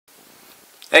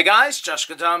Hey guys, Josh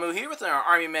Gadamu here with our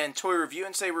Army Men toy review,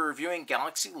 and today we're reviewing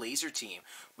Galaxy Laser Team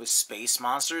with Space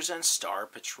Monsters and Star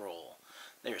Patrol.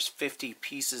 There's 50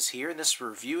 pieces here, and this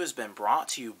review has been brought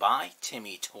to you by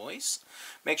Timmy Toys.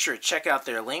 Make sure to check out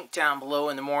their link down below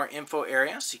in the more info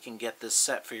area so you can get this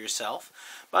set for yourself.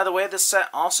 By the way, this set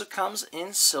also comes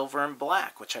in silver and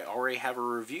black, which I already have a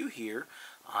review here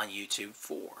on YouTube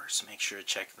for, so make sure to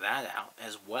check that out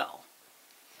as well.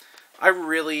 I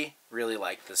really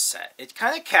like this set. It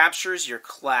kind of captures your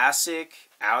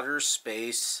classic outer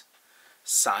space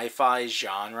sci-fi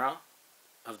genre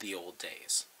of the old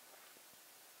days.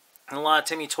 And a lot of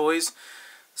Timmy Toys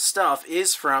stuff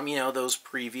is from, those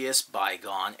previous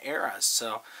bygone eras.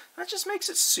 So that just makes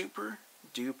it super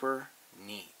duper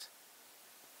neat.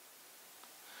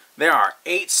 There are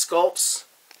 8 sculpts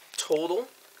total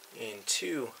in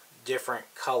 2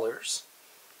 different colors.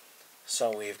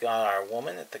 So we've got our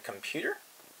woman at the computer,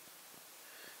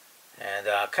 and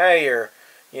kind of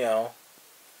your,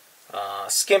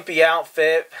 skimpy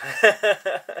outfit,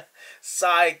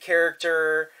 side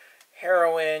character,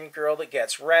 heroine, girl that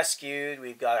gets rescued.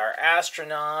 We've got our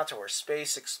astronaut or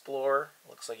space explorer.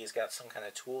 Looks like he's got some kind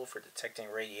of tool for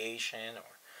detecting radiation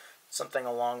or something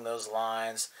along those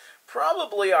lines.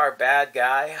 Probably our bad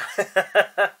guy.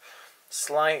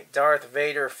 Slight Darth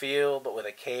Vader feel, but with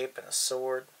a cape and a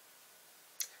sword.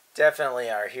 Definitely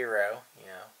our hero,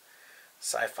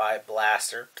 sci-fi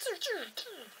blaster.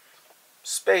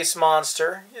 Space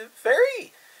monster.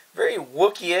 Very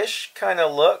Wookiee-ish kind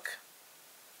of look.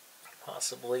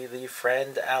 Possibly the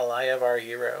friend, ally of our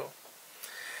hero.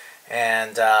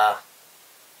 And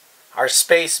our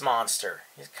space monster.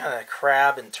 He's kind of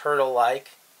crab and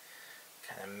turtle-like.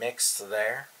 Kind of mixed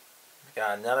there. We've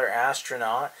got another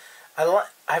astronaut.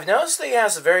 I've noticed that he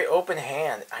has a very open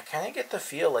hand. I kind of get the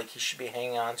feel like he should be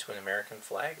hanging on to an American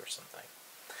flag or something.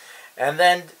 And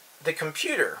then the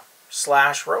computer /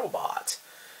 robot.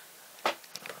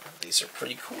 These are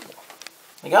pretty cool.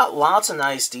 They got lots of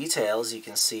nice details you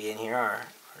can see in here. Our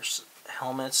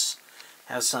helmets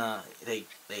have some. They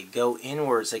go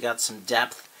inwards. They got some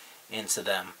depth into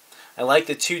them. I like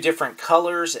the 2 different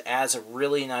colors. It adds a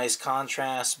really nice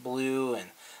contrast, blue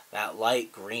and that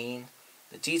light green.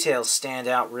 The details stand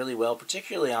out really well,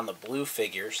 particularly on the blue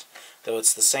figures, though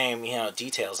it's the same,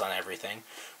 details on everything.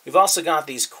 We've also got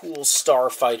these cool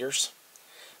starfighters.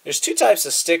 There's 2 types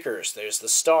of stickers. There's the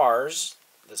stars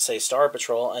that say Star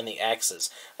Patrol and the X's.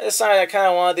 I decided I kind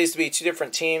of wanted these to be 2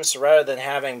 different teams, so rather than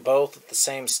having both with the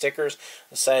same stickers,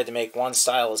 I decided to make one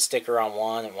style of sticker on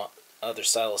one and one other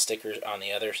style of stickers on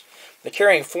the others. They're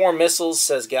carrying 4 missiles,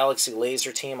 says Galaxy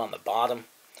Laser Team on the bottom.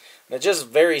 They're just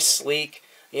very sleek.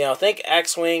 Think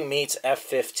X-Wing meets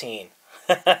F-15.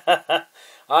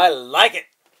 I like it.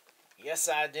 Yes,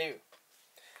 I do.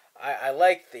 I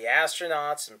like the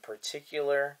astronauts in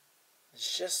particular.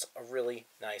 It's just a really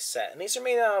nice set. And these are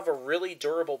made out of a really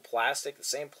durable plastic, the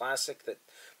same plastic that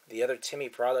the other Timmy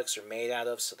products are made out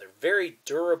of, so they're very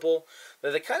durable.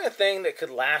 They're the kind of thing that could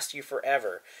last you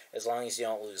forever as long as you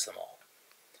don't lose them all.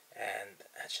 And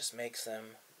that just makes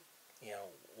them,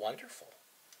 wonderful.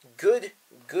 Good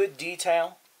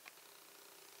detail,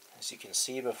 as you can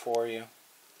see before you.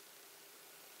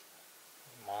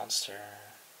 Monster,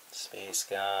 space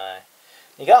guy.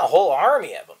 You got a whole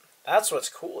army of them. That's what's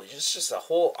cool. It's just a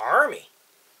whole army.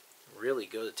 Really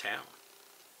go to town.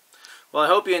 Well, I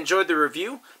hope you enjoyed the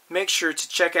review. Make sure to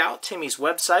check out Timmy's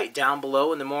website down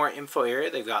below in the more info area.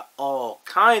 They've got all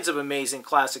kinds of amazing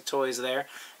classic toys there,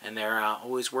 and they're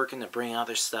always working to bring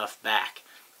other stuff back.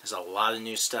 There's a lot of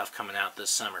new stuff coming out this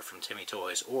summer from Timmy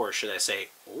Toys, or should I say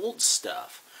old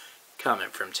stuff coming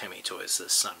from Timmy Toys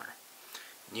this summer.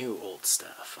 New old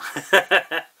stuff.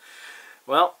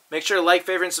 Well, make sure to like,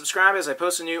 favorite, and subscribe as I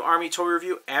post a new Army toy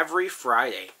review every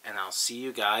Friday, and I'll see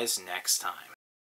you guys next time.